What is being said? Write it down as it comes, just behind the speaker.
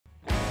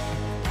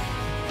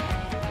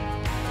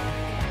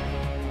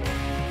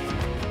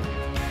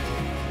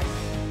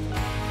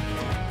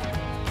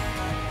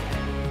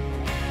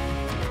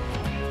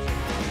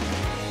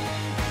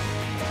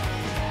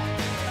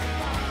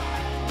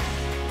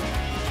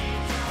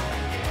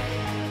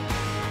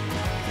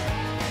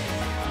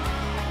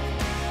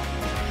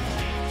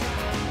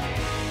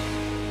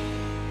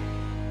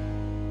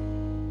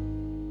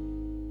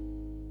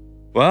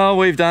Well,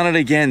 we've done it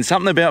again.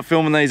 Something about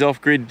filming these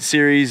off-grid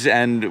series,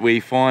 and we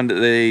find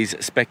these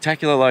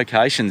spectacular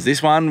locations.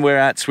 This one, we're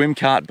at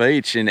Swimcart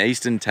Beach in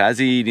eastern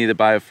Tassie near the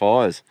Bay of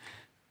Fires.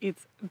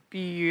 It's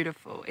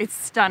beautiful. It's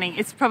stunning.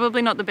 It's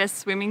probably not the best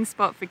swimming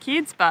spot for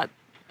kids, but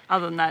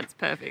other than that, it's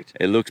perfect.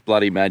 It looks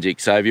bloody magic.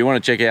 So if you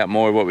want to check out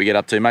more of what we get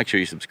up to, make sure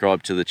you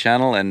subscribe to the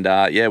channel, and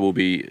yeah, we'll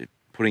be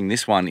putting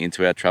this one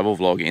into our travel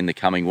vlog in the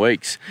coming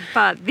weeks.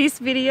 But this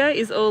video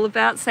is all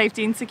about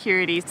safety and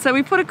security. So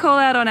we put a call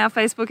out on our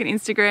Facebook and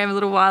Instagram a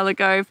little while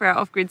ago for our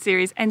off-grid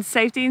series, and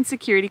safety and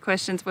security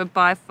questions were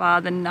by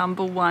far the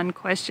 #1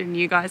 question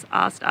you guys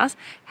asked us.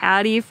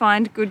 How do you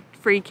find good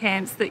free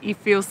camps that you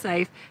feel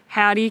safe?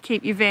 How do you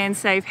keep your van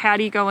safe? How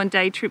do you go on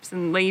day trips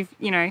and leave,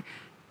 you know,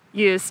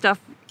 your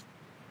stuff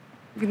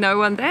with no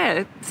one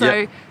there?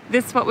 So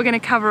this is what we're going to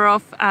cover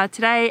off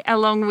today,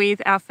 along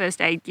with our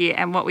first aid gear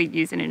and what we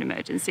use in an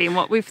emergency and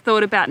what we've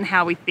thought about and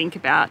how we think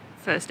about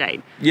first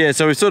aid. Yeah,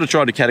 so we've sort of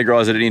tried to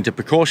categorise it into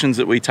precautions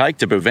that we take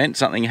to prevent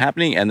something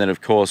happening, and then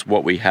of course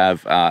what we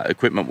have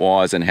equipment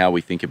wise and how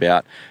we think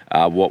about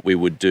what we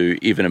would do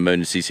if an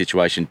emergency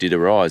situation did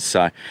arise.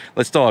 So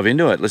let's dive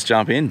into it. Let's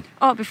jump in.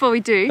 Oh, before we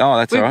do, we've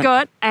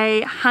got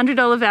a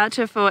 $100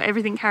 voucher for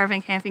everything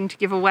caravan camping to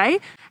give away,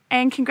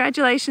 and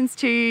congratulations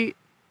to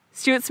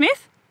Stuart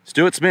Smith.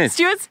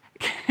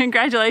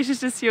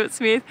 Congratulations to Stuart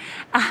Smith.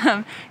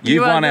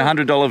 You've won a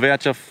 $100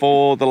 voucher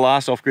for the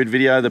last off-grid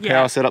video, the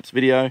power setups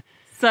video.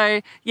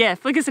 So yeah,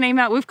 flick us an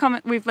email.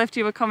 We've left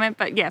you a comment,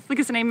 but yeah, flick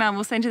us an email and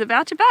we'll send you the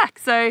voucher back.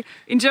 So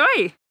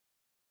enjoy.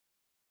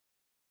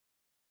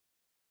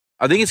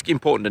 I think it's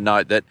important to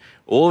note that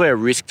all of our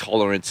risk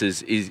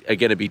tolerances are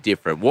going to be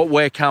different. What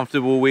we're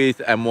comfortable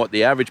with and what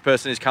the average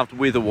person is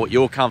comfortable with, or what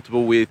you're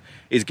comfortable with,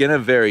 is going to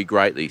vary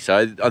greatly.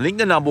 So I think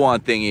the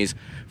 #1 thing is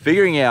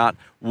figuring out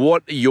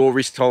what your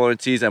risk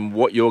tolerance is and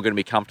what you're going to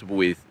be comfortable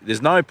with.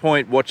 There's no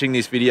point watching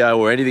this video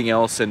or anything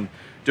else and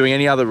doing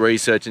any other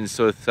research and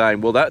sort of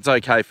saying, well, that's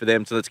okay for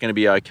them, so that's going to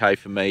be okay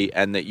for me,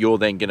 and that you're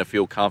then going to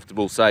feel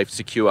comfortable, safe,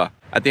 secure.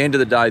 At the end of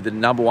the day, the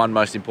 #1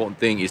 most important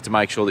thing is to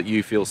make sure that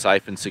you feel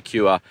safe and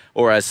secure,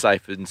 or as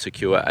safe and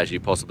secure as you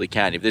possibly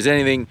can. If there's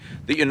anything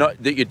that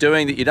you're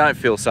doing that you don't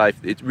feel safe,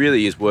 it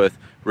really is worth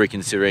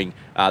reconsidering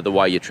the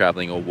way you're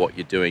traveling or what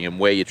you're doing and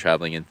where you're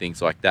traveling and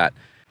things like that.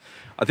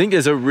 I think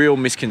there's a real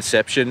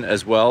misconception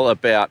as well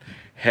about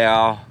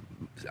how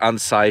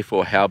unsafe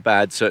or how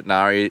bad certain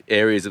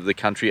areas of the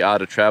country are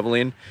to travel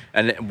in,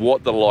 and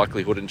what the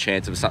likelihood and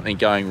chance of something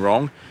going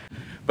wrong.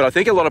 But I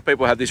think a lot of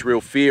people have this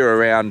real fear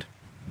around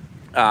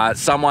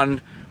someone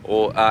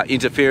or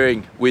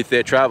interfering with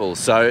their travels.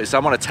 So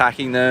someone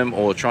attacking them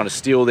or trying to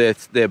steal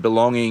their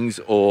belongings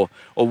or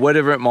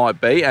whatever it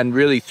might be, and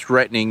really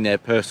threatening their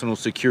personal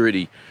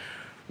security.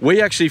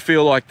 We actually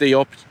feel like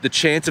the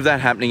chance of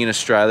that happening in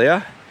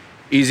Australia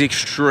is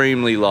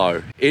extremely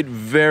low. It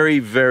very,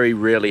 very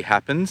rarely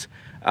happens.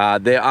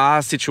 There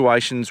are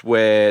situations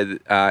where,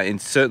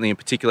 certainly in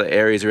particular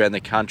areas around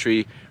the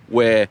country,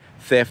 where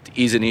theft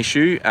is an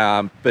issue,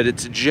 but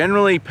it's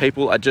generally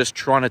people are just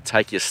trying to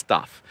take your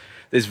stuff.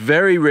 There's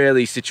very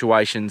rarely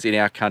situations in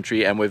our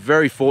country, and we're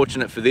very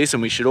fortunate for this,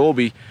 and we should all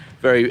be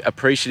very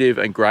appreciative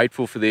and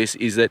grateful for this,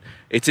 is that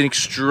it's an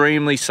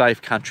extremely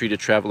safe country to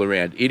travel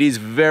around. It is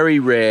very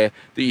rare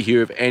that you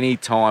hear of any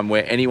time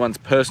where anyone's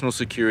personal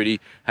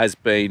security has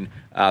been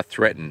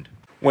threatened.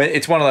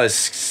 It's one of those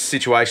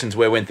situations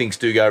where when things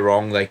do go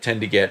wrong, they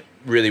tend to get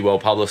really well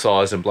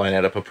publicised and blown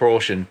out of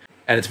proportion.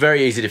 And it's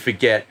very easy to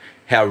forget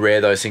how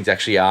rare those things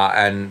actually are.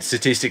 And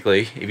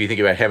statistically, if you think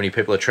about how many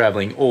people are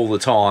traveling all the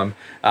time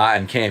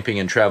and camping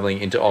and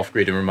traveling into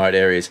off-grid and remote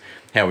areas,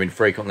 how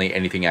infrequently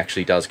anything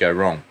actually does go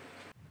wrong.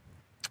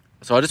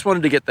 So I just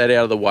wanted to get that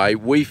out of the way.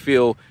 We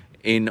feel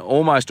in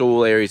almost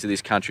all areas of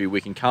this country, we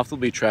can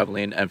comfortably travel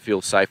in and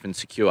feel safe and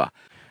secure.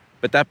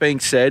 But that being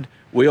said,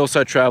 we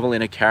also travel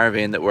in a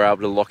caravan that we're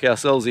able to lock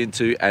ourselves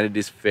into, and it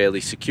is fairly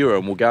secure.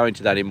 And we'll go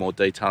into that in more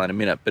detail in a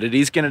minute. But it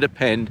is going to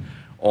depend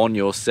on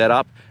your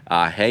setup,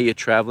 how you're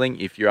traveling.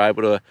 If you're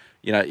able to,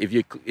 you know, if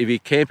you're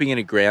camping in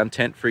a ground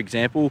tent, for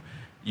example,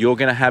 you're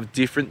going to have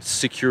different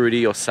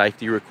security or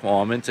safety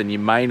requirements, and you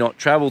may not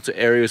travel to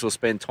areas or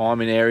spend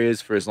time in areas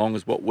for as long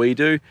as what we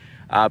do,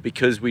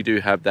 because we do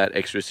have that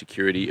extra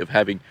security of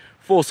having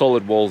 4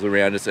 solid walls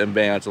around us and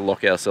being able to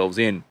lock ourselves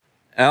in.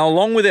 Now,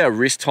 along with our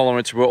risk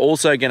tolerance, we're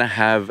also going to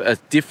have a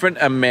different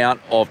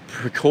amount of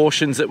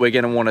precautions that we're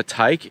going to want to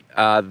take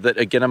that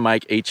are going to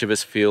make each of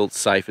us feel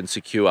safe and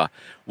secure.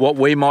 What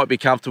we might be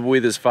comfortable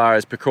with as far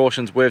as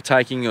precautions we're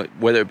taking,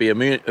 whether it be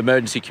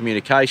emergency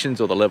communications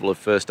or the level of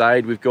first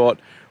aid we've got,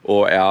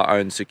 or our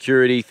own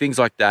security, things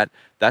like that,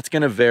 that's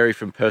going to vary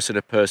from person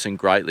to person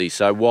greatly.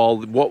 So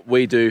while what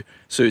we do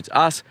suits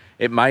us,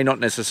 it may not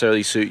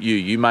necessarily suit you.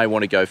 You may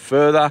want to go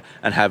further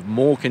and have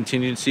more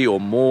contingency or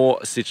more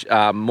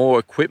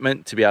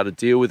equipment to be able to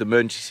deal with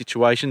emergency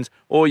situations,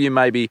 or you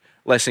may be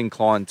less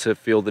inclined to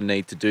feel the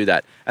need to do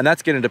that. And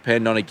that's going to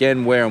depend on,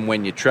 again, where and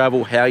when you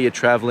travel, how you're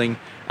traveling,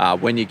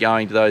 when you're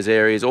going to those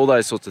areas. All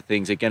those sorts of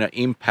things are going to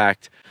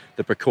impact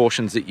the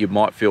precautions that you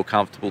might feel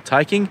comfortable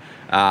taking,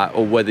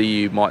 or whether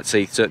you might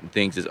see certain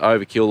things as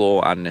overkill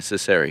or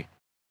unnecessary.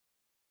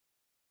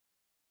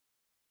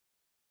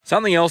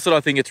 Something else that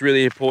I think it's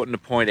really important to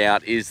point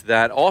out is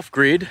that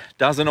off-grid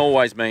doesn't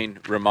always mean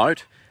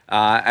remote,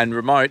 and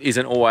remote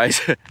isn't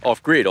always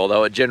off-grid,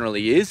 although it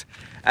generally is,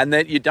 and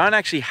that you don't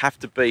actually have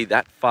to be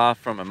that far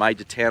from a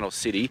major town or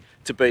city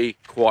to be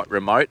quite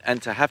remote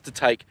and to have to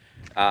take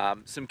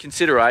some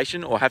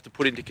consideration, or have to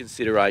put into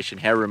consideration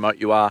how remote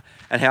you are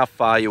and how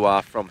far you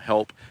are from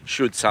help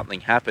should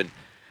something happen.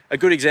 A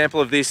good example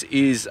of this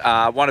is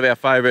one of our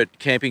favourite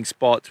camping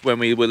spots when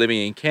we were living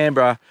in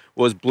Canberra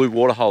was Blue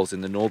Waterholes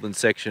in the northern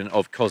section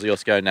of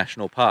Kosciuszko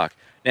National Park.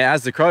 Now,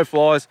 as the crow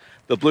flies,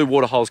 the Blue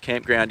Waterholes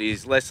campground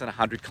is less than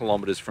 100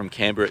 kilometres from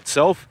Canberra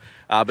itself,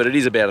 but it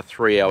is about a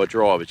 3-hour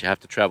drive, but you have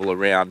to travel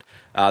around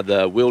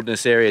the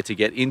wilderness area to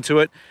get into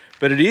it.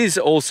 But it is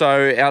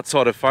also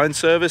outside of phone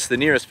service. The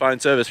nearest phone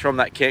service from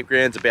that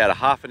campground is about a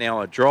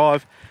half-an-hour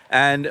drive,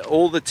 and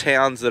all the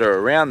towns that are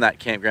around that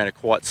campground are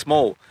quite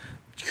small.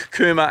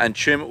 Cooma and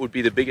Tumut would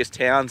be the biggest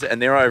towns,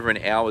 and they're over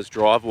an hour's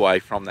drive away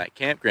from that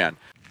campground.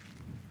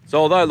 So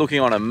although looking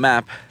on a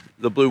map,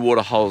 the Blue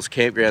Waterholes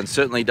campground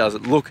certainly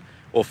doesn't look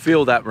or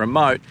feel that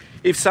remote,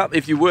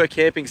 if you were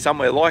camping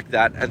somewhere like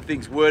that and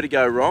things were to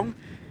go wrong,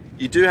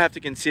 you do have to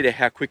consider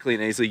how quickly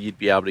and easily you'd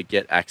be able to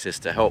get access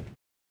to help.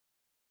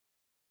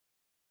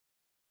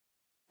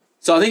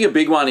 So I think a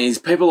big one is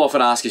people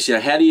often ask us,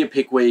 how do you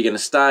pick where you're going to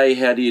stay?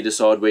 How do you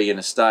decide where you're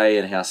going to stay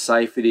and how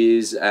safe it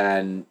is?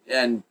 And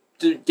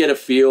to get a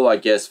feel, I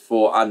guess,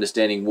 for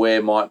understanding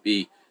where might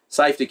be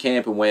safe to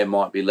camp and where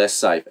might be less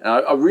safe. And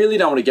I really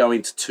don't want to go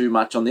into too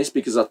much on this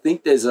because I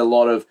think there's a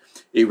lot of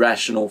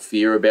irrational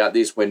fear about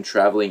this when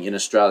traveling in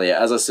Australia.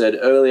 As I said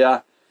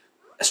earlier,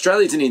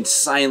 Australia is an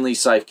insanely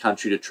safe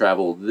country to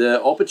travel.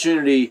 The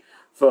opportunity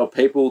for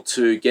people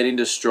to get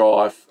into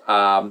strife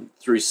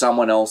through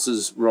someone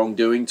else's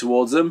wrongdoing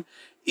towards them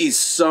is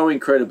so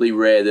incredibly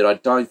rare that I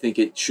don't think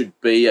it should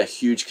be a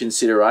huge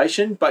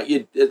consideration. But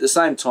at the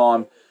same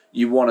time,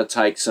 you want to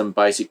take some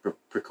basic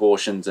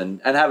precautions and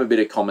have a bit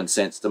of common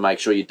sense to make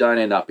sure you don't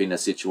end up in a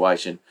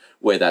situation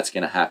where that's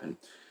going to happen.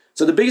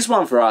 So the biggest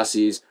one for us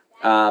is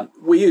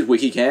we use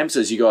Wikicamps,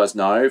 as you guys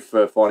know,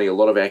 for finding a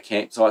lot of our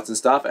campsites and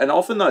stuff. And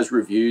often those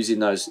reviews in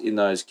those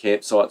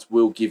campsites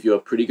will give you a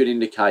pretty good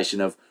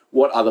indication of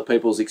what other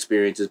people's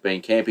experience has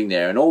been camping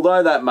there. And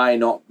although that may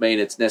not mean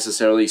it's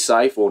necessarily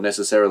safe or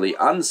necessarily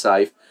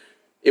unsafe,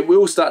 it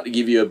will start to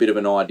give you a bit of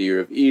an idea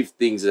of if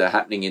things are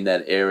happening in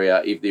that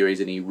area, if there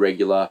is any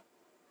regular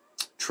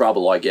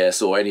trouble, I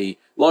guess, or any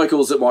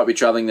locals that might be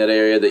traveling that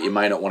area that you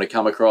may not want to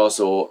come across,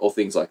 or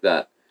things like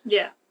that.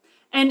 Yeah.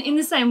 And in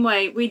the same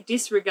way, we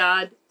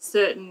disregard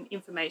certain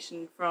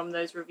information from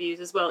those reviews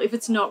as well if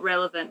it's not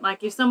relevant.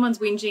 Like if someone's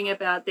whinging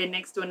about their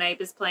next door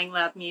neighbours playing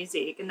loud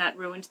music and that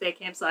ruined their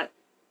campsite,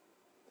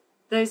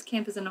 those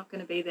campers are not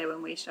going to be there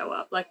when we show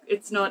up. Like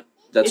it's not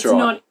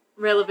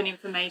relevant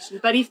information.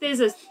 But if there's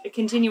a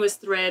continuous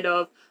thread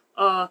of,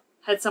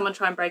 had someone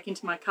try and break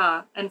into my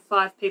car and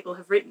 5 people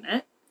have written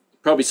it,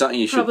 probably something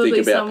you should think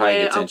about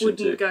paying attention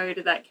to. I wouldn't go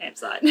to that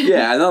campsite.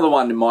 Yeah, another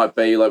one might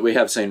be, like we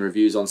have seen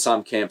reviews on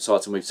some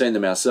campsites and we've seen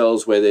them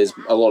ourselves where there's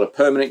a lot of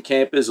permanent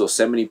campers or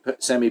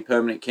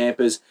semi-permanent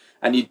campers,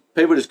 and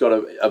people just got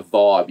a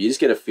vibe. You just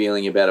get a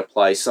feeling about a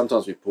place.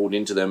 Sometimes we've pulled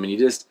into them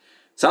and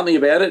something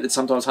about it, it's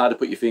sometimes hard to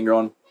put your finger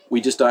on.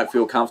 We just don't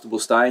feel comfortable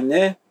staying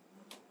there.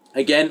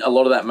 Again, a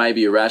lot of that may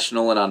be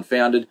irrational and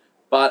unfounded,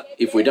 but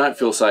if we don't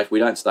feel safe, we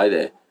don't stay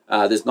there.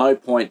 There's no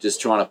point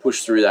just trying to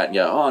push through that and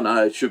go, oh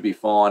no, it should be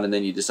fine, and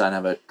then you just don't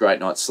have a great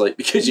night's sleep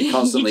because you're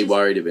constantly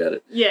worried about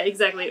it. Yeah,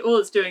 exactly. All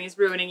it's doing is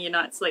ruining your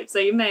night's sleep. So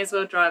you may as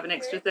well drive an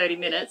extra 30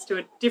 minutes to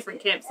a different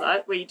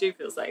campsite where you do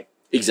feel safe.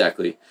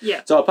 Exactly.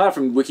 Yeah. So apart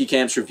from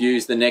Wikicamps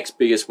reviews, the next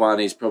biggest one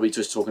is probably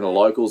just talking to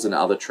locals and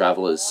other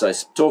travellers. So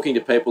talking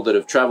to people that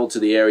have travelled to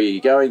the area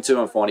you're going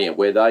to and finding out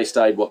where they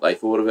stayed, what they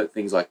thought of it,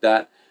 things like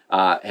that.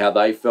 How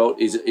they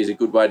felt is a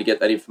good way to get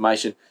that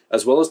information,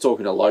 as well as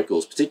talking to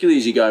locals, particularly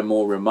as you go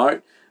more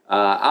remote,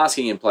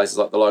 asking in places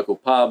like the local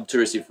pub,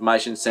 tourist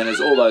information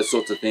centres, all those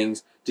sorts of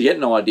things to get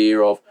an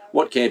idea of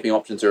what camping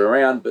options are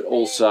around, but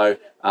also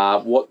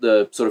what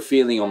the sort of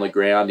feeling on the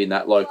ground in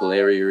that local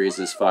area is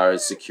as far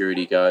as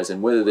security goes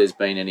and whether there's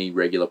been any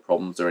regular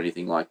problems or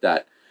anything like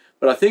that.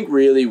 But I think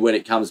really when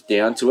it comes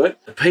down to it,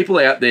 the people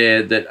out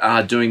there that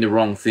are doing the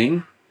wrong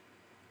thing,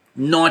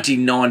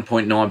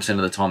 99.9%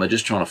 of the time, they're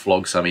just trying to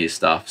flog some of your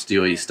stuff,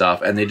 steal your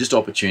stuff, and they're just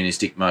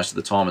opportunistic most of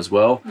the time as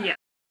well. Yeah.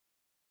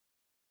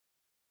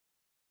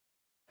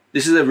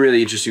 This is a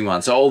really interesting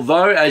one. So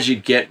although as you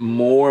get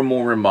more and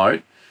more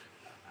remote,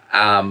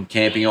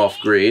 camping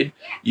off-grid,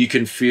 you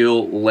can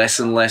feel less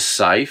and less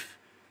safe,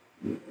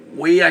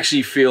 we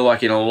actually feel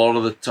like a lot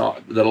of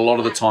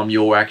the time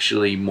you're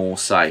actually more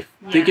safe.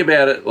 Yeah. Think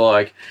about it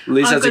like,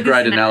 Liz has a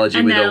great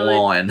analogy with a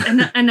lion.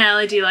 An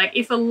analogy like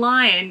if a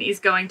lion is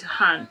going to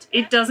hunt,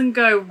 it doesn't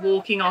go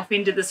walking off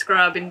into the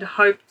scrub in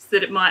hopes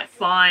that it might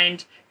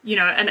find, an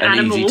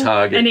animal, easy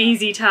target. An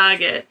easy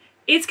target.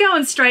 it's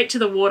going straight to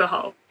the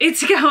waterhole.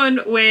 It's going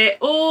where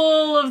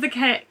all of the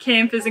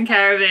campers and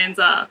caravans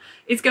are.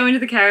 It's going to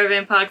the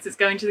caravan parks. It's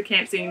going to the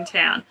camps in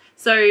town.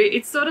 So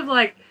it's sort of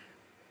like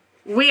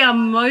we are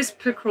most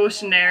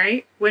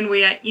precautionary when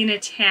we are in a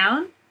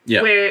town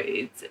where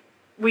it's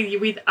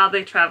with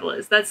other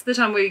travellers. That's the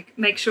time we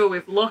make sure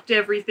we've locked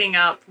everything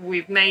up.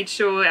 We've made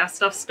sure our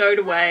stuff's stowed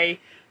away.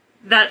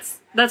 That's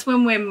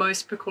when we're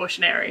most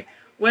precautionary.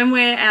 When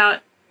we're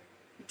out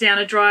down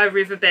a dry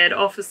riverbed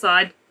off a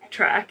side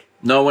track,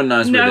 no one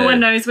knows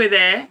we're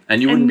there.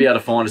 And you wouldn't be able to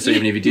find us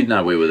even if you did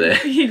know we were there.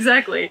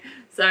 Exactly.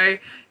 So,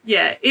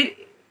 yeah,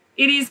 it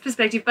is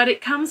perspective, but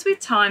it comes with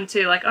time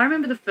too. Like, I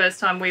remember the first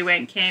time we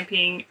went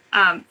camping,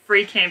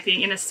 free camping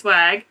in a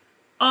swag,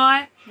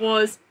 I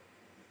was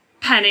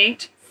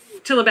panicked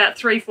till about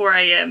 3, 4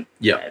 a.m.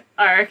 Yeah.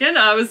 I reckon.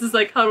 I was just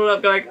like huddled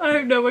up going, I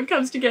hope no one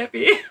comes to get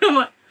me. I'm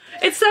like,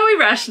 it's so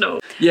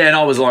irrational. Yeah, and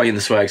I was lying in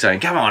the swag saying,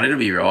 come on, it'll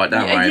be right.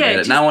 Don't worry about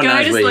it. No one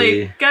knows where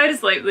you... Go to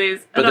sleep,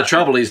 Liz. But the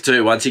trouble is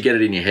too, once you get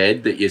it in your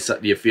head that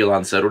you feel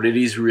unsettled, it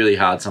is really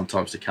hard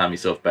sometimes to calm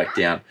yourself back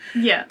down.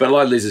 Yeah. But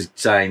like Liz is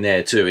saying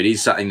there too, it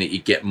is something that you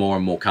get more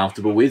and more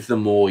comfortable with the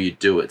more you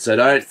do it. So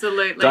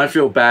don't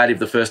feel bad if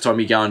the first time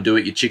you go and do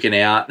it, you chicken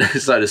out,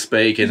 so to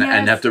speak, and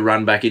have to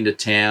run back into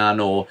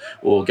town or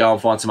go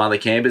and find some other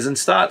campers, and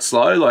start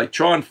slow. Like,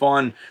 try and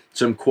find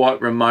some quite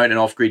remote and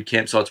off-grid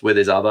campsites where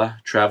there's other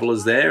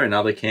travellers there and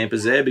other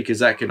campers there, because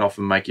that can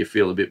often make you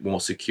feel a bit more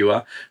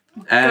secure.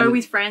 And go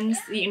with friends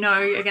that you know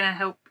are going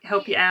to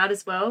help you out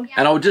as well.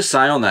 And I would just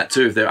say on that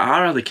too, if there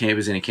are other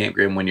campers in a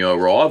campground when you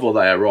arrive, or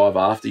they arrive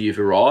after you've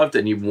arrived,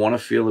 and you want to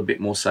feel a bit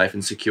more safe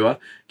and secure,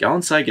 go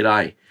and say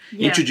g'day.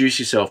 Yeah. Introduce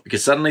yourself,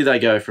 because suddenly they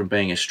go from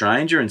being a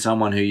stranger and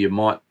someone who you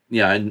might,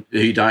 who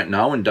you don't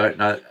know and don't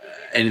know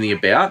anything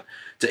about,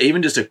 to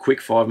even just a quick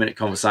 5-minute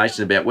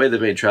conversation about where they've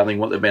been travelling,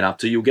 what they've been up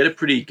to. You'll get a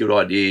pretty good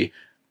idea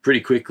pretty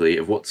quickly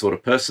of what sort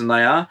of person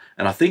they are.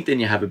 And I think then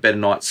you have a better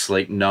night's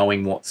sleep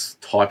knowing what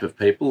type of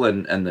people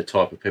and the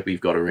type of people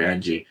you've got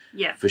around you.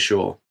 Yeah. For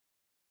sure.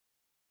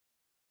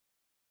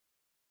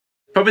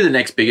 Probably the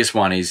next biggest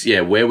one is,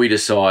 where we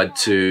decide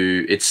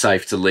it's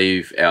safe to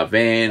leave our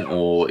van,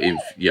 or if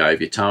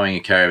you're towing a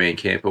caravan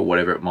camper,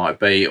 whatever it might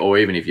be, or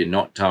even if you're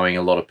not towing,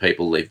 a lot of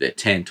people leave their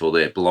tent or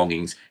their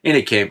belongings in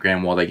a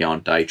campground while they go on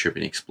day trip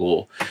and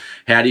explore.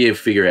 How do you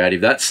figure out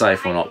if that's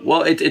safe or not?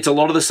 Well, it's a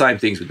lot of the same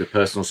things with the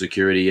personal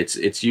security.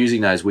 It's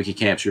using those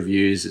WikiCamps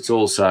reviews. It's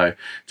also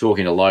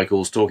talking to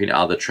locals, talking to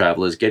other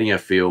travellers, getting a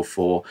feel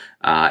for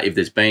if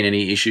there's been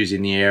any issues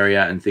in the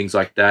area and things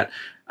like that.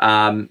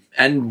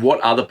 And what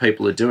other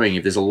people are doing.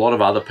 If there's a lot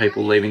of other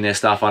people leaving their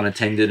stuff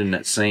unattended and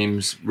it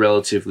seems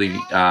relatively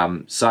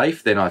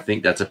safe, then I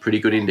think that's a pretty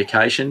good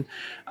indication.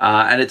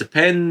 And it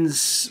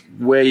depends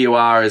where you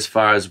are as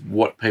far as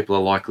what people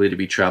are likely to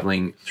be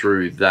travelling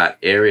through that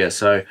area.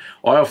 So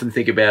I often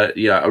think about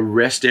it, a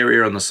rest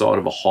area on the side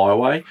of a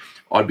highway,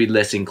 I'd be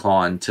less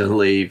inclined to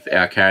leave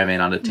our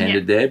caravan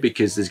unattended there,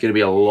 because there's going to be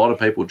a lot of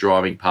people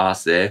driving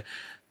past there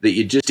that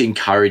you're just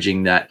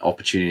encouraging that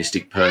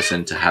opportunistic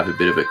person to have a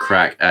bit of a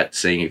crack at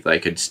seeing if they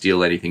could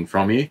steal anything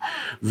from you.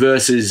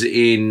 Versus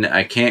in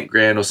a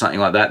campground or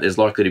something like that, there's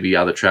likely to be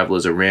other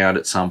travellers around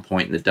at some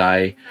point in the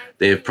day.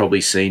 They've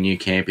probably seen you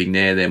camping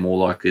there. They're more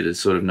likely to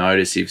sort of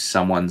notice if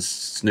someone's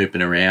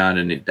snooping around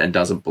and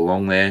doesn't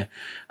belong there.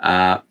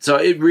 So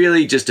it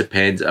really just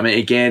depends. I mean,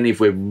 again, if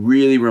we're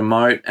really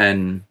remote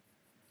and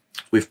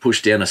we've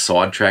pushed down a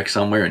side track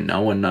somewhere and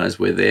no one knows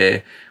we're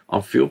there, I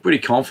feel pretty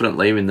confident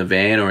leaving the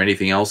van or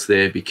anything else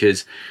there,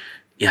 because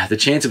the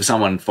chance of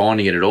someone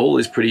finding it at all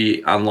is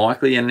pretty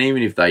unlikely. And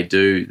even if they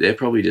do, they're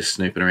probably just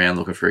snooping around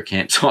looking for a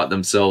campsite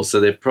themselves. So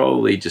they're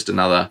probably just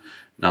another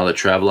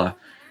traveller.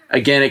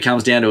 Again, it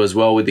comes down to as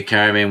well with the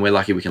caravan, we're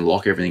lucky we can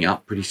lock everything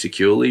up pretty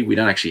securely. We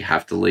don't actually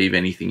have to leave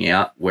anything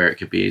out where it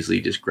could be easily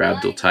just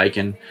grabbed or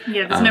taken.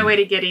 Yeah, there's no way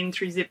to get in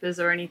through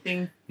zippers or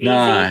anything.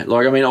 No,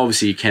 like, I mean,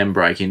 obviously you can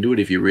break into it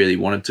if you really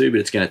wanted to, but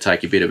it's going to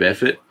take a bit of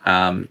effort.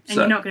 And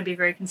you're not going to be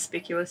very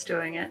conspicuous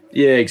doing it.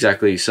 Yeah,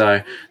 exactly.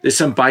 So there's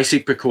some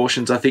basic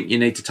precautions I think you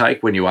need to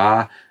take when you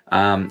are,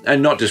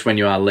 and not just when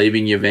you are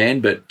leaving your van,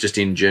 but just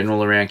in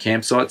general around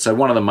campsites. So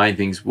one of the main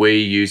things we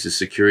use as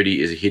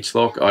security is a hitch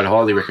lock. I'd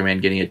highly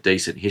recommend getting a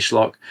decent hitch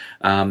lock.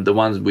 The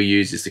ones we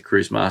use is the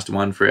Cruise Master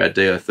one for our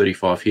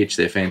DO35 hitch.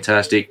 They're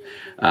fantastic,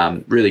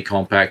 really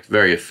compact,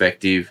 very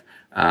effective.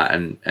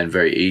 And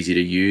very easy to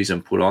use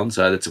and put on,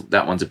 so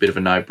that one's a bit of a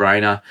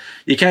no-brainer.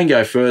 You can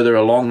go further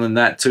along than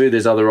that too.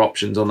 There's other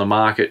options on the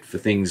market for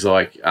things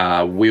like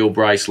wheel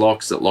brace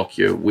locks that lock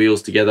your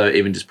wheels together,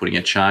 even just putting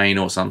a chain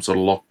or some sort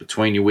of lock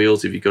between your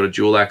wheels if you've got a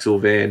dual axle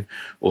van,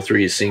 or through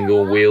your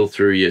single wheel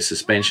through your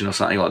suspension or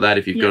something like that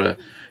if you've got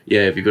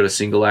a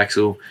single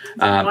axle.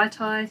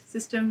 Wi-Fi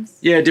systems.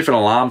 Yeah, different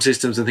alarm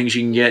systems and things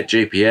you can get,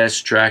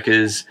 GPS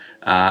trackers,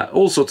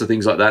 all sorts of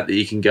things like that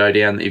you can go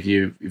down if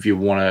you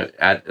want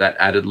to add that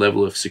added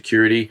level of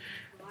security.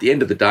 At the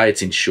end of the day,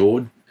 it's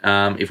insured.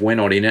 If we're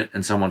not in it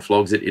and someone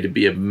flogs it, it'd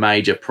be a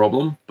major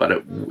problem,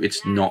 but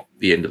it's not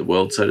the end of the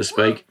world, so to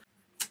speak.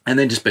 And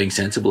then just being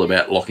sensible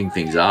about locking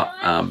things up,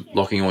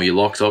 locking all your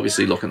locks,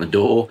 obviously locking the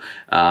door.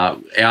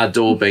 Our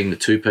door being the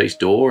two-piece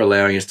door,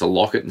 allowing us to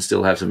lock it and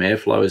still have some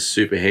airflow is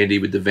super handy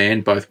with the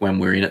van, both when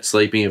we're in it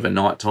sleeping of a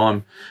night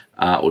time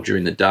or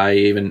during the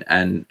day even,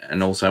 and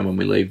also when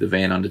we leave the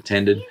van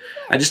unattended.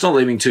 And just not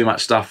leaving too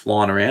much stuff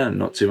lying around,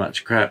 not too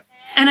much crap.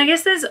 And I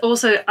guess there's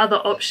also other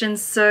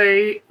options.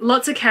 So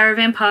lots of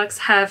caravan parks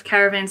have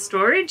caravan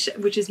storage,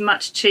 which is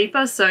much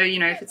cheaper. So, you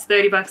know, if it's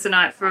 $30 a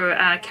night for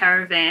a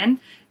caravan,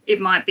 it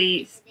might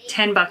be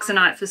 $10 a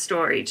night for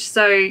storage.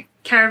 So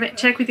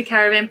check with the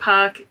caravan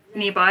park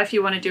nearby if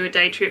you want to do a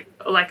day trip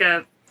or like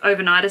a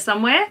overnighter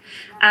somewhere.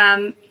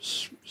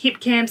 Hip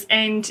camps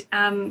and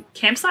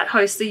campsite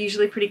hosts are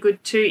usually pretty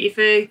good too. If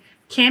a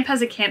camp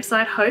has a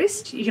campsite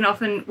host, you can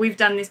often, we've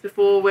done this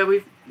before where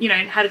we've, you know,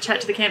 had a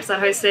chat to the campsite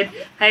host, said,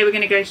 hey, we're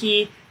going to go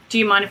here. Do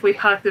you mind if we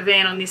park the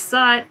van on this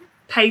site?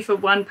 Pay for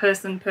one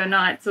person per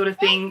night sort of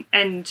thing,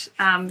 and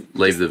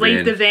leave the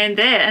van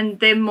there, and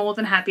they're more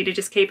than happy to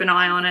just keep an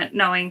eye on it,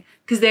 knowing,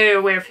 because they're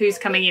aware of who's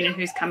coming in and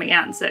who's coming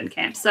out in certain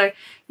camps. So,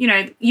 you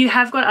know, you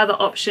have got other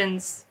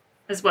options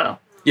as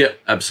well. Yeah,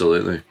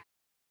 absolutely.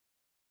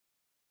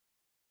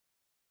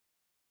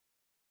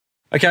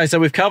 Okay, so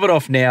we've covered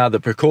off now the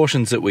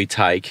precautions that we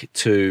take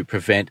to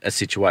prevent a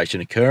situation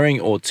occurring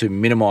or to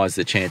minimise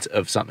the chance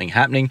of something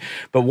happening.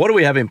 But what do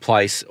we have in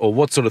place, or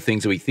what sort of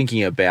things are we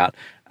thinking about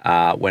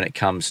when it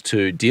comes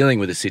to dealing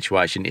with a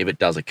situation if it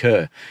does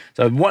occur?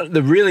 So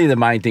really the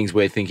main things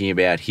we're thinking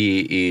about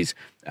here is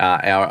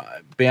our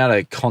being able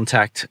to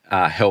contact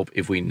help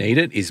if we need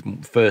it is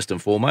first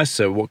and foremost.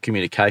 So what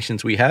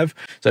communications we have.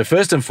 So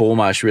first and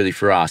foremost really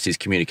for us is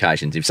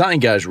communications. If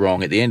something goes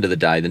wrong at the end of the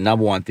day, the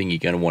number one thing you're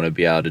going to want to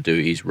be able to do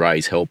is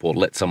raise help or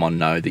let someone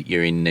know that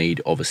you're in need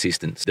of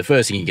assistance. The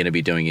first thing you're going to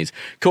be doing is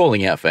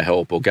calling out for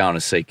help or going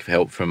to seek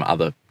help from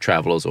other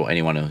travellers or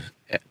anyone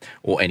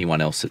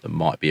else that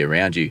might be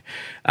around you.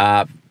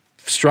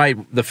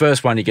 The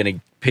first one you're going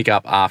to pick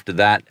up after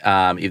that,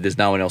 if there's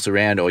no one else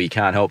around or you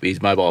can't help,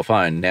 is mobile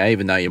phone. Now,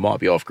 even though you might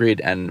be off grid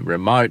and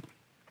remote,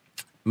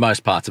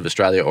 most parts of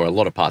Australia, or a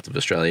lot of parts of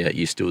Australia,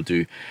 you still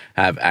do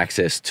have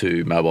access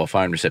to mobile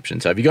phone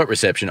reception. So if you've got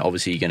reception,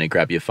 obviously you're going to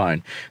grab your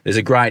phone. There's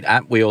a great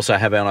app we also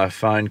have on our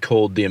phone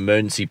called the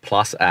Emergency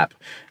Plus app.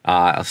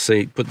 I'll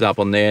put that up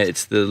on there.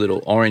 It's the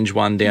little orange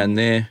one down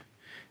there.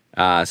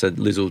 So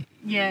Liz will...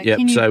 Yeah, yep.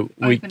 Can you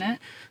open it?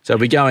 So if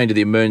we go into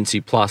the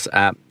Emergency Plus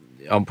app,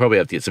 I'll probably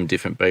have to get some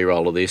different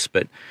B-roll of this,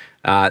 but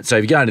so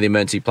if you go into the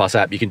Emergency Plus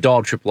app, you can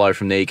dial 000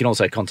 from there. You can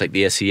also contact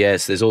the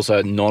SES. There's also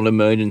a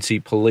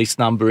non-emergency police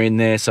number in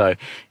there. So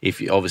if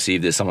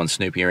there's someone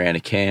snooping around a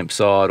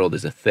campsite or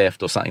there's a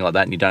theft or something like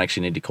that and you don't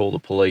actually need to call the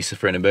police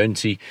for an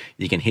emergency,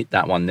 you can hit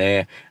that one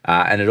there.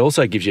 And it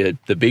also gives you,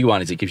 the big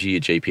one is it gives you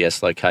your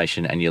GPS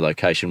location and your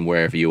location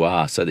wherever you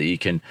are so that you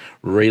can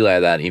relay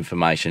that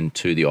information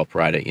to the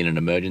operator in an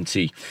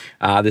emergency.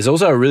 There's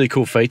also a really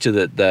cool feature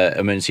that the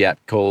emergency app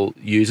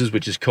uses,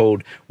 which is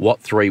called What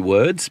 3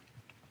 Words.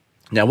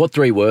 Now, What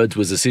 3 Words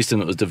was a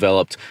system that was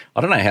developed,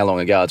 I don't know how long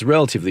ago, it's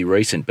relatively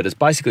recent, but it's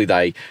basically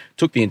they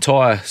took the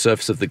entire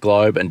surface of the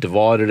globe and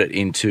divided it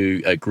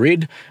into a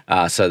grid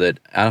so that,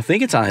 and I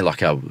think it's only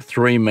like a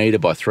 3 metre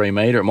by 3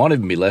 metre, it might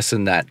even be less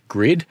than that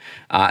grid,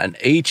 and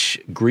each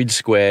grid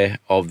square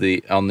on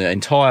the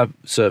entire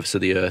surface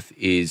of the earth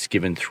is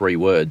given 3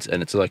 words,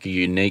 and it's like a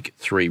unique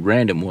 3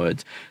 random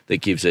words that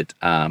gives it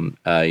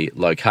a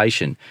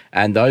location.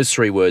 And those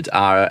 3 words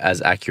are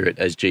as accurate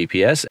as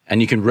GPS,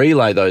 and you can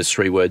relay those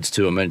 3 words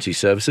to emergency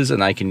services and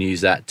they can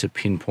use that to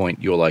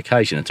pinpoint your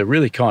location. It's a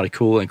really kind of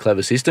cool and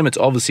clever system. It's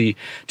obviously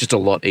just a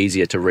lot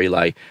easier to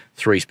relay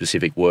 3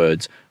 specific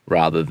words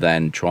rather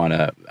than trying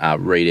to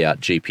read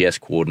out GPS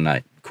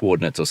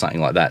coordinates or something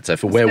like that. So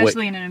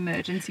especially in an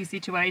emergency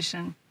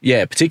situation.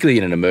 Yeah, particularly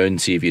in an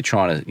emergency, if you're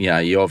trying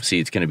to, obviously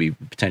it's going to be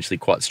potentially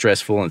quite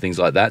stressful and things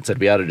like that. So to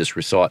be able to just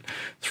recite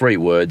 3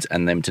 words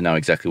and them to know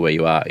exactly where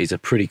you are is a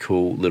pretty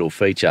cool little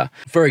feature.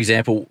 For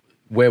example,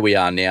 where we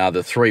are now,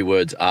 the 3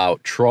 words are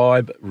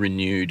tribe,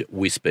 renewed,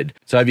 whispered.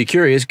 So if you're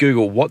curious,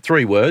 Google What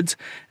 3 Words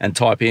and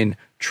type in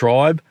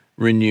tribe,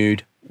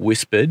 renewed,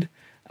 whispered,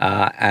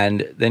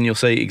 and then you'll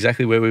see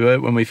exactly where we were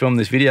when we filmed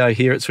this video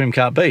here at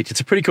Swimcart Beach.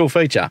 It's a pretty cool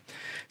feature.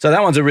 So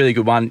that one's a really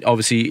good one.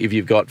 Obviously, if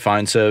you've got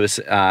phone service,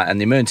 and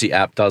the emergency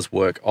app does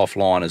work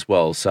offline as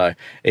well. So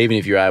even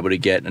if you're able to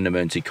get an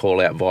emergency call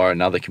out via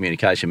another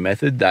communication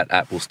method, that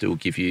app will still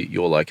give you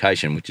your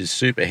location, which is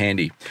super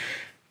handy.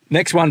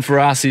 Next one for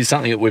us is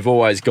something that we've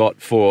always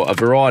got for a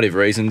variety of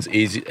reasons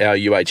is our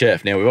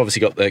UHF. Now, we've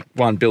obviously got the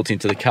one built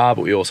into the car,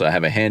 but we also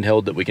have a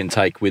handheld that we can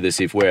take with us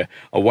if we're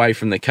away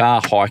from the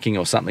car, hiking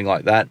or something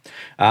like that.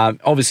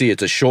 Obviously,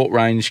 it's a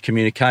short-range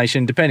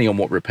communication. Depending on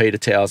what repeater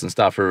towers and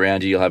stuff are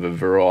around you, you'll have a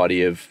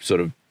variety of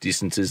sort of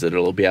distances that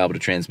it'll be able to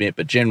transmit,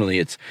 but generally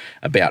it's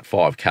about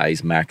 5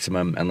 k's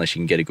maximum unless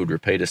you can get a good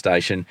repeater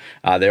station.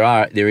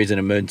 There is an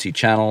emergency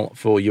channel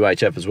for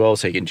UHF as well,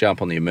 so you can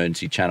jump on the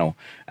emergency channel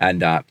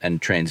and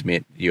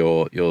transmit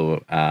your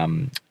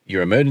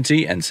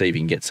emergency and see if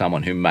you can get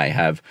someone who may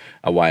have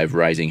a way of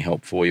raising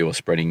help for you or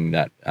spreading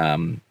that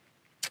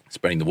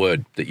spreading the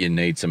word that you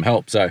need some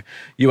help. So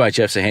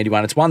UHF's a handy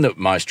one. It's one that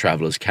most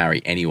travellers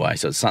carry anyway,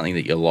 so it's something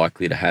that you're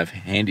likely to have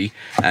handy,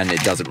 and it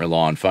doesn't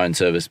rely on phone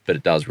service, but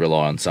it does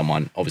rely on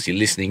someone obviously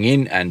listening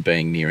in and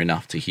being near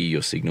enough to hear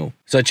your signal.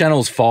 So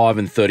channels 5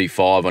 and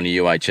 35 on a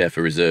UHF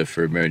are reserved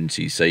for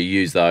emergencies, so you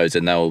use those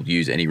and they'll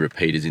use any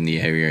repeaters in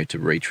the area to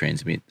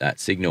retransmit that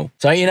signal.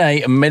 So in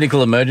a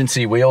medical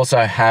emergency, we also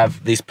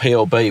have this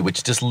PLB,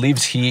 which just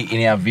lives here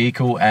in our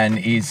vehicle and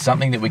is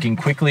something that we can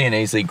quickly and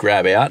easily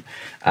grab out.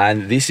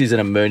 And this is an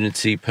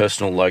emergency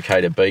personal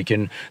locator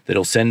beacon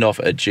that'll send off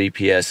a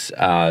GPS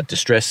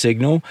distress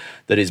signal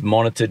that is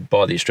monitored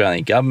by the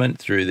Australian government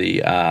through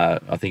the,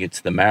 I think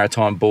it's the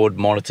Maritime Board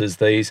monitors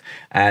these,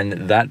 and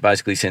that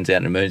basically sends out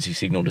an emergency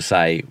signal to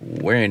say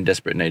we're in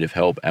desperate need of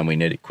help and we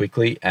need it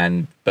quickly.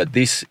 But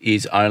this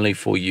is only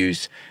for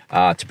use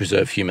to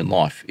preserve human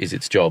life, is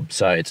its job.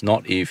 So it's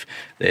not if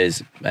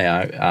there's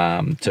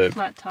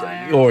flat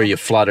tire, or you're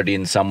flooded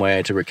in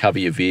somewhere to recover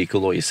your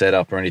vehicle or your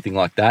setup or anything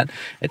like that.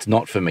 It's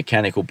not for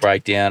mechanical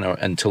breakdown or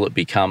until it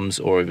becomes,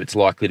 or if it's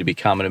likely to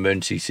become an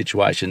emergency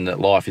situation that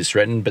life is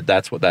threatened, but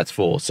that's what that's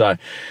for. So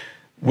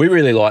we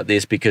really like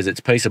this because it's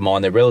peace of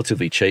mind. They're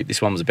relatively cheap.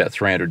 This one was about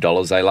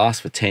 $300. They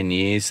last for 10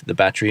 years, the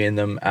battery in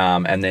them,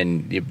 and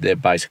then they're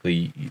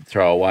basically you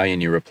throw away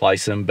and you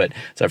replace them. But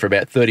so for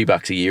about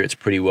 $30 a year, it's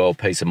pretty well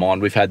peace of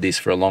mind. We've had this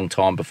for a long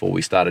time before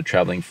we started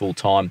traveling full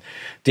time.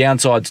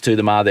 Downsides to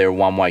them are they're a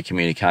one-way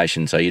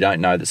communication, so you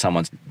don't know that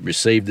someone's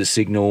received the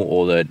signal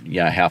or that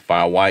how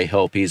far away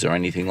help is or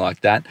anything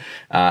like that.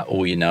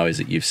 All you know is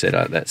that you've set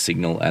out that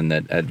signal and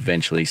that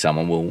eventually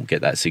someone will get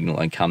that signal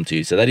and come to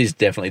you. So that is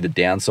definitely the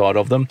downside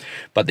of them,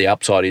 but the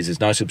upside is there's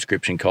no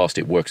subscription cost.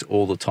 It works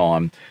all the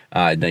time.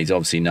 It needs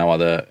obviously no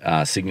other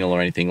signal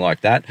or anything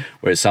like that,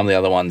 whereas some of the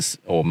other ones,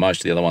 or most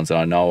of the other ones that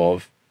I know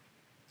of,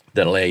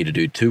 that allow you to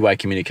do two-way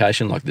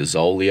communication, like the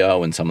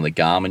Zoleo and some of the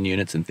Garmin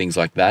units and things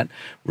like that,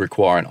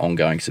 require an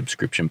ongoing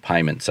subscription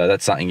payment. So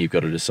that's something you've got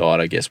to decide,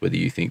 I guess, whether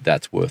you think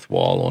that's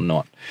worthwhile or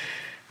not.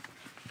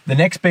 The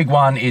next big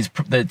one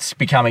that's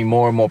becoming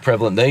more and more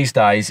prevalent these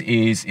days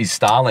is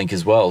Starlink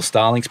as well.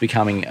 Starlink's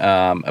becoming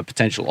a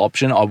potential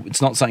option.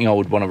 It's not something I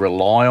would want to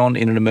rely on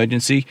in an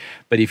emergency,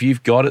 but if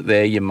you've got it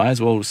there, you may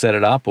as well set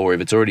it up, or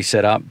if it's already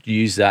set up,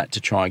 use that to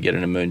try and get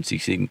an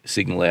emergency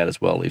signal out as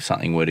well if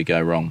something were to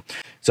go wrong.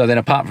 So then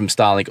apart from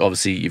Starlink,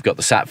 obviously you've got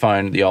the sat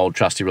phone, the old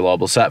trusty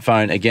reliable sat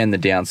phone. Again, the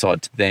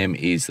downside to them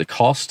is the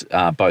cost,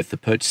 both the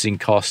purchasing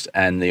cost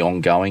and the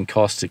ongoing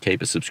cost to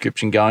keep a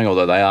subscription going,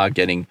 although they are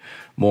getting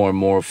more and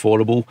more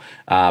affordable.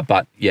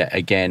 But yeah,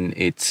 again,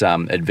 its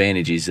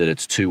advantage is that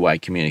it's two-way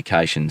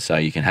communication. So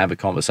you can have a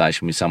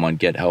conversation with someone,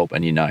 get help,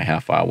 and you know how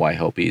far away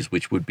help is,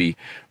 which would be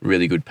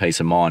really good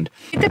peace of mind.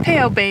 With the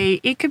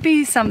PLB, it could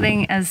be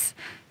something as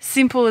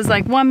simple as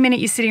like 1 minute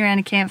you're sitting around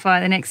a campfire,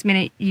 the next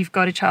minute you've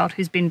got a child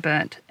who's been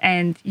burnt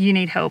and you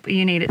need help,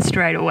 you need it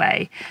straight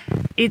away.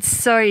 It's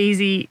so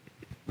easy.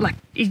 Like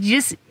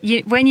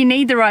when you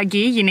need the right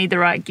gear, you need the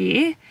right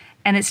gear.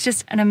 And it's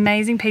just an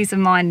amazing peace of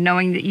mind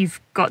knowing that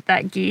you've got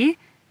that gear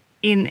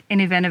in an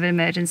event of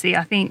emergency.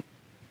 I think,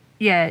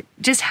 yeah,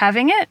 just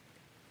having it,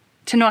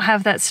 to not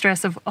have that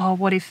stress of, oh,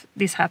 what if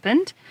this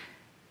happened?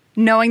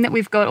 Knowing that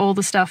we've got all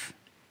the stuff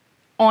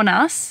on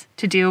us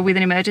to deal with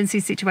an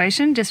emergency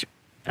situation just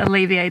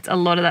alleviates a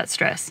lot of that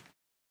stress.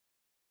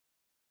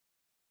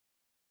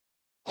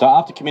 So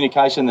after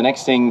communication, the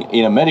next thing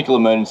in a medical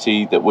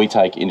emergency that we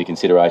take into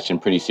consideration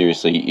pretty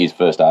seriously is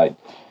first aid.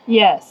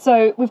 Yeah,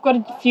 so we've got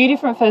a few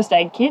different first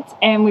aid kits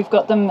and we've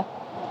got them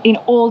in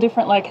all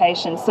different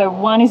locations. So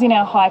one is in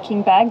our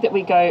hiking bag that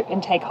we go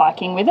and take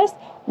hiking with us,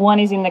 one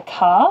is in the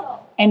car,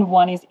 and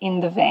one is in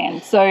the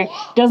van. So it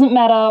doesn't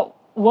matter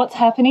what's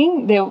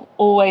happening, there'll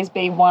always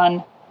be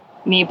one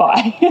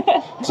nearby.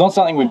 It's not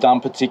something we've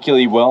done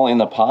particularly well in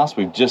the past.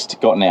 We've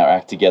just gotten our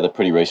act together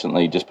pretty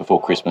recently. Just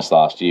before Christmas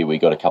last year, we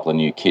got a couple of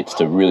new kits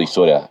to really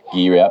sort our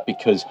gear out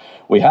because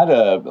we had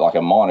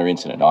a minor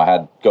incident. I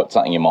had got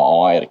something in my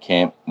eye at a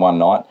camp one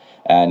night,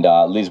 and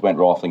Liz went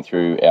rifling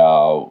through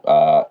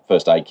our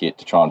first aid kit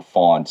to try and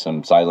find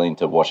some saline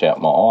to wash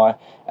out my eye,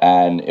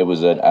 and it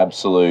was an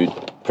absolute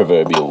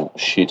proverbial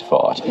shit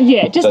fight.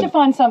 Yeah, just to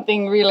find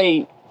something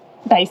really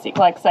basic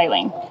like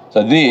saline.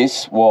 So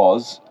this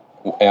was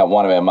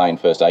one of our main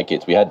first aid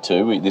kits. We had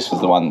two. This was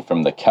the one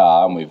from the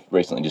car, and we've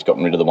recently just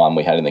gotten rid of the one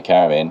we had in the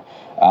caravan.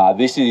 I've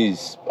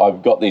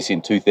got this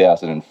in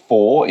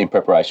 2004 in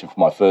preparation for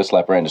my first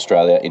lap around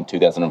Australia in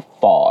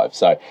 2005.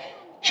 So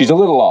she's a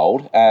little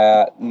old.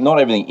 Not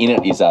everything in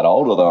it is that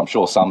old, although I'm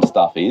sure some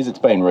stuff is. It's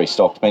been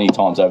restocked many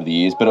times over the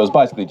years, but it was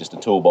basically just a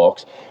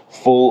toolbox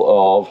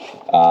full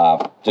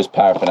of just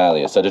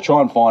paraphernalia. So to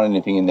try and find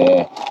anything in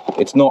there,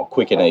 it's not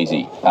quick and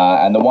easy.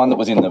 And the one that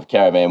was in the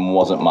caravan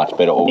wasn't much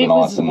better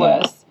organised than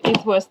that.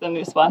 It's worse than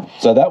this one.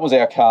 So that was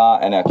our car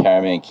and our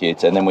caravan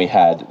kits, and then we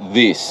had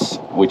this,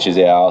 which is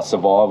our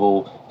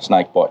survival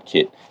snakebite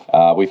kit.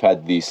 We've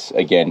had this,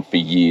 again, for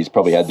years,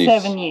 probably had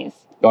this... 7 years.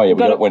 Oh, yeah, we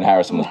got it when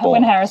Harrison was born.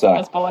 When Harrison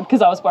was born,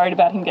 because I was worried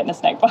about him getting a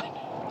snake bite.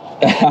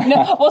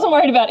 I wasn't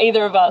worried about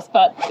either of us,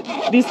 but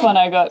this one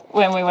I got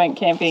when we went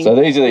camping. So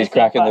these are these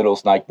cracking little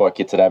snake bite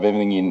kits that have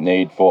everything you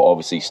need for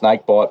obviously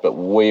snake bite, but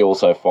we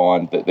also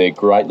find that they're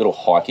great little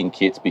hiking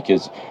kits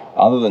because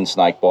other than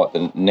snake bite,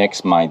 the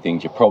next main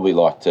things you're probably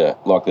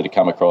likely to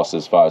come across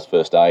as far as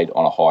first aid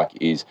on a hike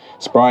is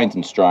sprains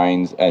and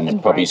strains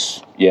and probably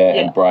breaks.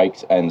 and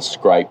breaks and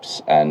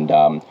scrapes and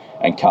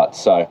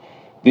cuts. So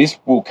this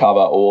will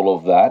cover all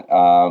of that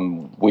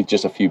with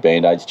just a few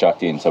Band-Aids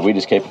chucked in. So we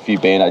just keep a few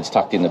Band-Aids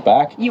tucked in the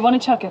back. You want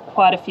to chuck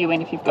quite a few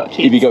in if you've got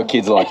kids. If you've got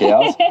kids like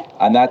ours.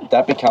 And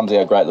that becomes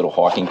our great little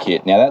hiking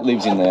kit. Now that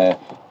lives in the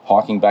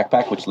hiking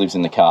backpack, which lives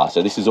in the car.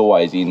 So this is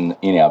always in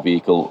our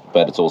vehicle,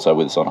 but it's also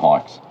with us on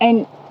hikes.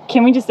 And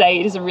can we just say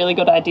it is a really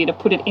good idea to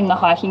put it in the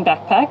hiking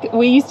backpack?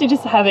 We used to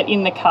just have it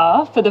in the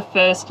car for the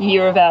first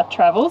year of our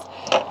travels.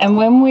 And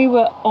when we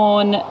were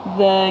on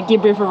the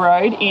Gibb River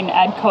Road in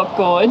Adcock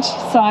Gorge,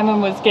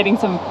 Simon was getting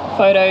some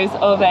photos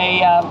of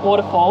a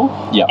waterfall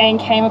and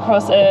came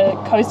across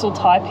a coastal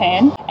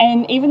taipan.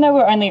 And even though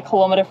we're only a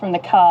kilometre from the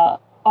car,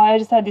 I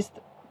just had this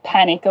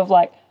panic of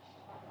like,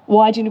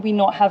 why did we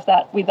not have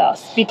that with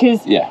us?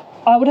 Because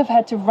I would have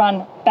had to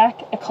run back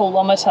a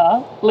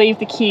kilometre, leave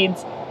the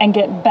kids and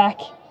get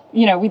back,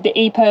 you know, with the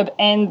EPIRB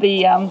and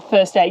the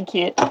first aid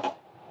kit.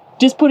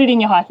 Just put it in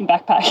your hiking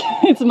backpack.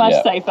 It's much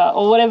safer,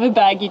 or whatever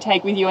bag you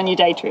take with you on your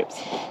day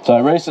trips. So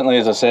recently,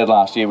 as I said,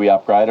 last year we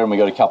upgraded and we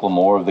got a couple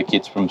more of the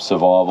kits from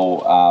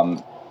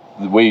Survival.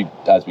 We,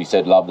 as we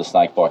said, love the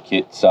snake bite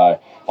kit. So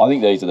I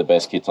think these are the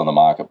best kits on the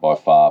market by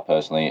far,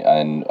 personally,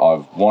 and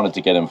I've wanted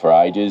to get them for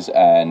ages,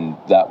 and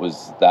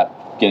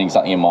getting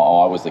something in my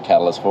eye was the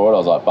catalyst for it. I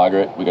was like,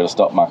 bugger it, we've got to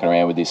stop mucking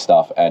around with this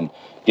stuff and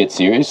get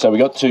serious. So we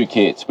got two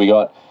kits. We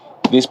got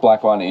this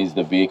black one is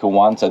the vehicle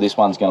one, so this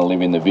one's going to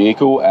live in the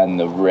vehicle, and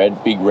the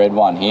big red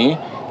one here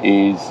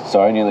is,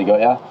 sorry, nearly got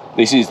ya.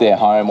 This is their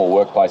home or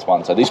workplace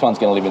one, so this one's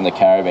going to live in the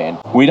caravan.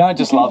 We don't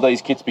just love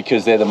these kits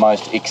because they're the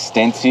most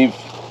extensive.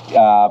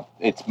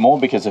 It's more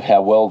because of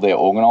how well they're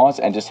organised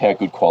and just how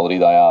good quality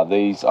they are.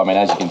 These, I mean,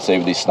 as you can see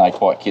with this snake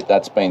bite kit,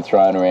 that's been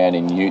thrown around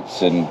in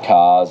utes and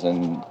cars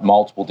and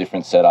multiple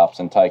different setups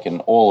and taken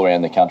all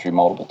around the country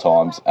multiple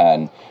times,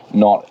 and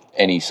not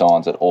any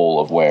signs at all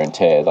of wear and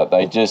tear. Like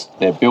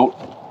they're built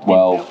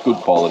well, good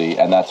quality,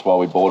 and that's why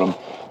we bought them.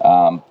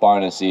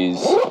 Bonus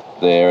is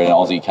they're an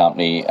Aussie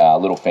company, a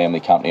little family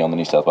company on the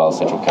New South Wales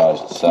Central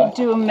Coast. So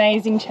they do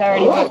amazing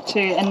charity work too,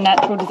 and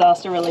natural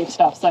disaster relief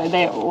stuff, so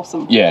they're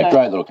awesome. Yeah,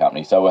 great little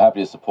company, so we're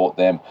happy to support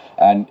them.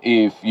 And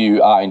if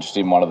you are interested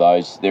in one of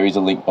those, there is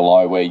a link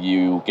below where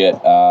you get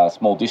a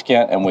small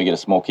discount and we get a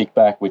small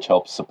kickback, which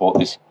helps support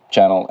this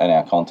channel and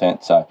our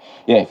content. So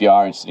yeah, if you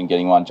are interested in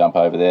getting one, jump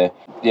over there.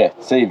 Yeah,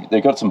 see,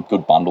 they've got some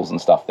good bundles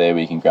and stuff there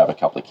where you can grab a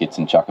couple of kits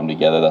and chuck them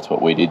together. That's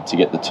what we did to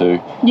get the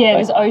two. Yeah,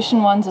 there's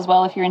ocean ones as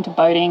well if you're into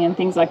boating and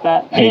things like that.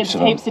 Heaps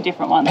of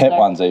different ones. Pet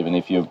ones even,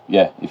 if you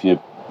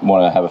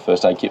want to have a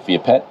first aid kit for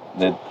your pet,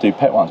 they do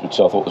pet ones, which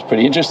I thought was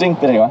pretty interesting.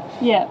 But anyway.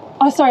 Yeah.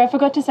 Oh, sorry, I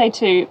forgot to say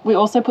too, we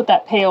also put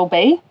that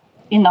PLB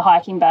in the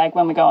hiking bag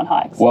when we go on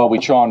hikes. Well, we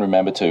try and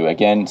remember to.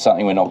 Again,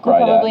 something we're not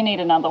great at. We'll probably need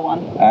another one.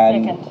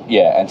 Second.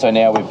 Yeah, and so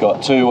now we've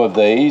got two of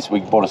these.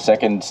 We bought a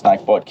second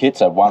snake bite kit,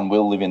 so one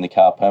will live in the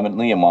car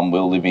permanently and one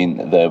will live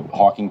in the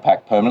hiking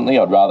pack permanently.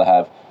 I'd rather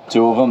have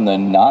two of them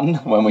than none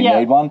when we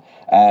need one.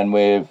 And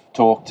we've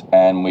talked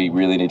and we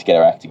really need to get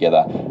our act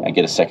together and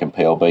get a second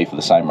PLB for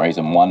the same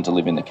reason. One to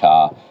live in the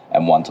car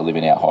and one to live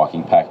in our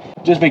hiking pack.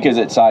 Just because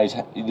it saves,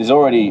 there's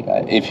already,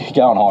 if you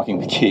go on hiking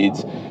with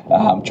kids,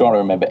 trying to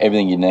remember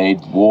everything you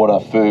need,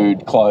 water,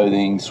 food,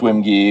 clothing,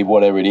 swim gear,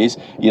 whatever it is,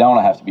 you don't want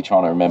to have to be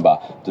trying to remember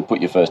to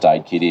put your first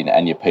aid kit in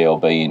and your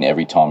PLB in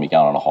every time you're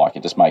going on a hike.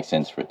 It just makes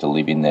sense for it to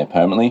live in there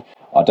permanently.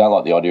 I don't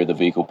like the idea of the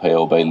vehicle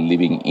PLB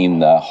living in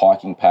the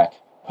hiking pack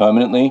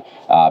permanently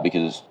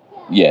because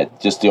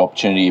just the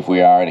opportunity if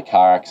we are in a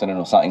car accident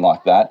or something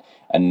like that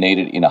and need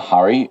it in a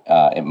hurry,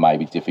 it may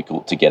be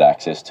difficult to get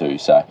access to.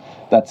 So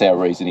that's our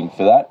reasoning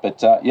for that. But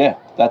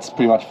that's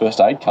pretty much first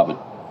aid covered.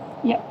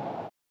 Yeah.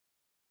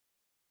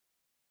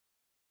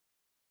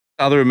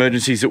 Other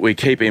emergencies that we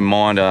keep in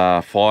mind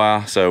are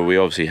fire. So we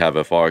obviously have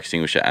a fire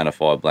extinguisher and a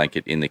fire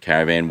blanket in the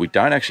caravan. We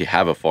don't actually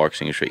have a fire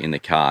extinguisher in the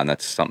car, and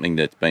that's something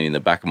that's been in the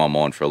back of my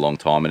mind for a long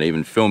time. And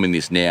even filming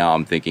this now,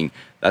 I'm thinking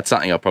that's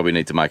something I probably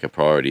need to make a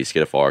priority, is to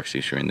get a fire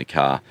extinguisher in the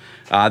car.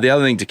 The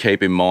other thing to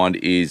keep in mind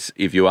is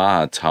if you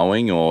are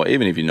towing, or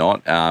even if you're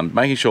not,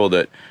 making sure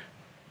that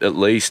at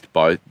least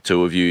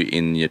two of you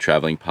in your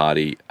traveling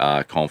party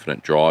are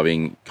confident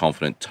driving,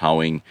 confident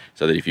towing,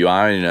 so that if you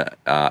are in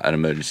an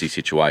emergency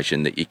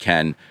situation, that you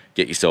can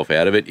get yourself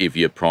out of it if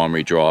your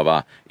primary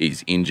driver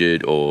is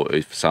injured or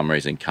if for some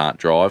reason can't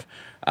drive.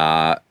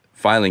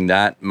 Failing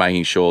that,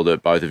 making sure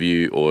that both of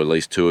you, or at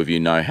least two of you,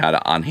 know how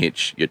to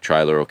unhitch your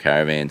trailer or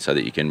caravan so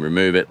that you can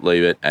remove it,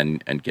 leave it,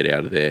 and get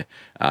out of there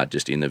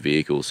just in the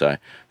vehicle. So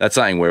that's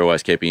something we're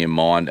always keeping in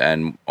mind,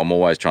 and I'm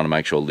always trying to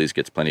make sure Liz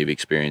gets plenty of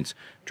experience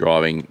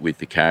driving with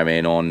the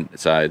caravan on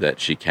so that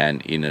she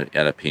can,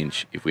 at a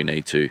pinch, if we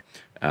need to,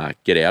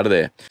 get out of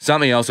there.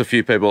 Something else a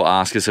few people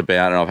ask us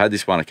about, and I've had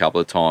this one a couple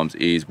of times,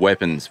 is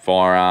weapons,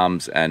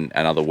 firearms and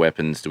other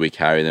weapons. Do we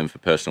carry them for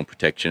personal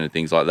protection and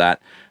things like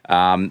that?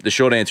 The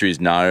short answer is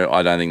no.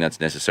 I don't think that's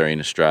necessary in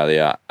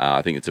Australia.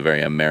 I think it's a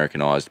very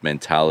Americanized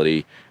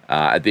mentality.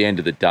 At the end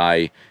of the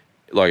day,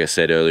 like I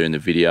said earlier in the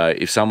video,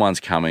 if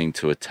someone's coming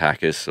to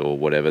attack us or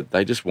whatever,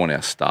 they just want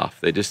our stuff.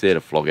 They're just there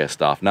to flog our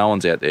stuff. No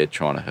one's out there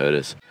trying to hurt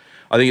us.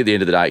 I think at the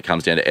end of the day, it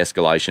comes down to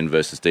escalation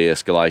versus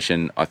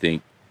de-escalation. I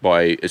think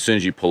as soon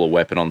as you pull a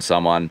weapon on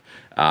someone,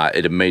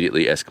 it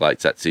immediately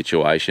escalates that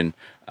situation.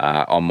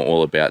 I'm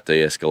all about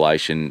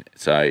de-escalation.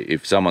 So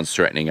if someone's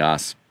threatening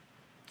us,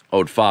 I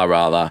would far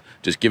rather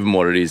just give them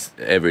what it is,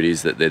 ever it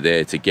is that they're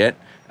there to get,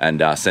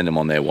 and send them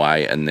on their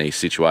way, and the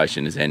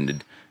situation is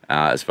ended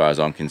as far as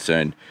I'm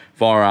concerned.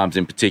 Firearms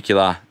in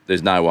particular,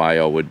 there's no way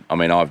I would,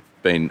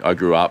 I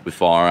grew up with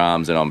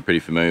firearms and I'm pretty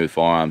familiar with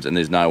firearms, and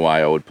there's no way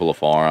I would pull a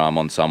firearm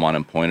on someone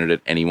and point it at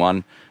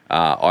anyone.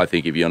 I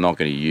think if you're not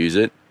going to use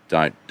it,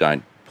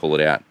 don't pull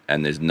it out,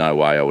 and there's no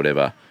way I would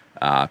ever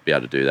be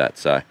able to do that.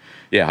 So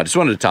yeah, I just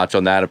wanted to touch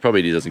on that. It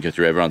probably doesn't go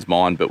through everyone's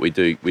mind, but we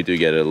do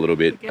get it a little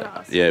bit.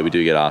 We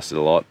do get asked it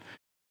a lot.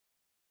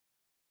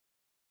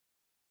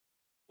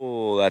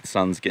 Oh, that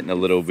sun's getting a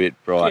little bit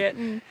bright.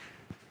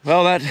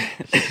 Well, that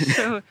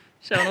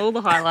showing all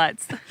the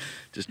highlights.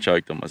 Just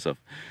choked on myself.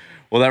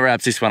 Well, that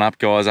wraps this one up,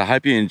 guys. I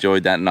hope you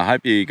enjoyed that, and I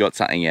hope you got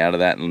something out of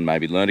that and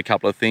maybe learned a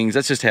couple of things.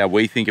 That's just how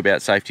we think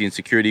about safety and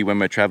security when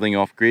we're traveling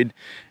off-grid.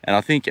 And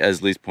I think,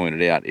 as Liz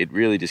pointed out, it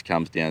really just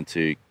comes down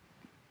to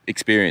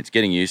experience,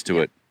 getting used to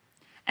it.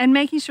 And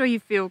making sure you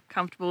feel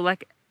comfortable.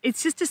 Like,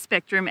 it's just a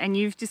spectrum, and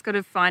you've just got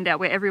to find out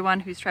where everyone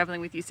who's traveling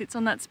with you sits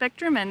on that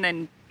spectrum and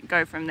then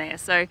go from there.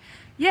 So,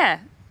 yeah.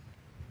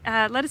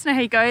 Let us know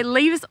how you go.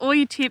 Leave us all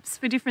your tips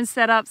for different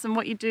setups and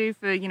what you do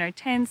for,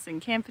 tents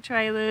and camper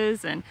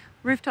trailers and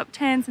rooftop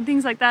tents and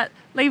things like that.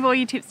 Leave all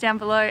your tips down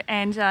below,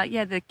 and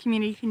the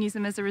community can use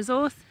them as a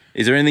resource.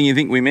 Is there anything you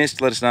think we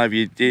missed? Let us know if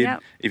you did.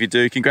 Yep. If you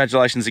do,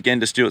 congratulations again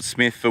to Stuart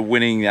Smith for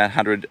winning that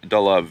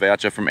 $100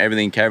 voucher from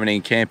Everything Caravanning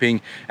and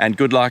Camping, and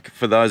good luck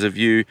for those of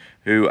you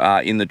who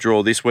are in the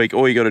draw this week.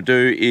 All you got to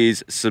do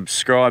is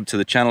subscribe to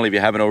the channel if you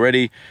haven't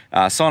already.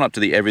 Sign up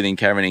to the Everything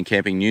Caravanning and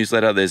Camping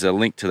newsletter. There's a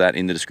link to that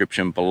in the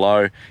description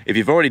below. If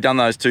you've already done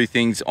those two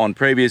things on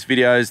previous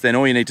videos, then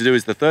all you need to do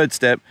is the third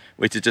step,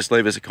 which is just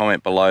leave us a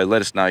comment below.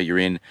 Let us know you're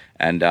in,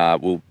 and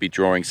we'll be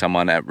drawing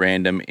someone at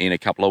random in a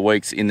couple of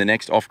weeks in the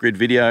next off-grid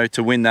video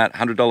to win that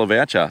 $100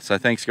 voucher. So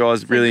thanks,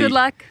 guys. Really good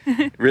luck.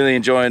 Really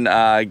enjoying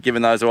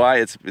giving those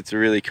away. It's a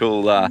really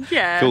cool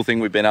cool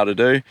thing we've been able to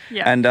do.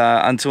 Yeah. And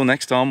until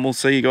next time, we'll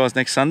see you guys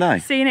next Sunday.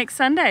 See you next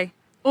Sunday.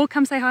 Or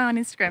come say hi on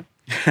Instagram.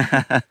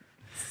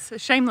 It's a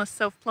shameless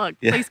self-plug.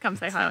 Yeah. Please come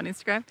say hi on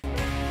Instagram.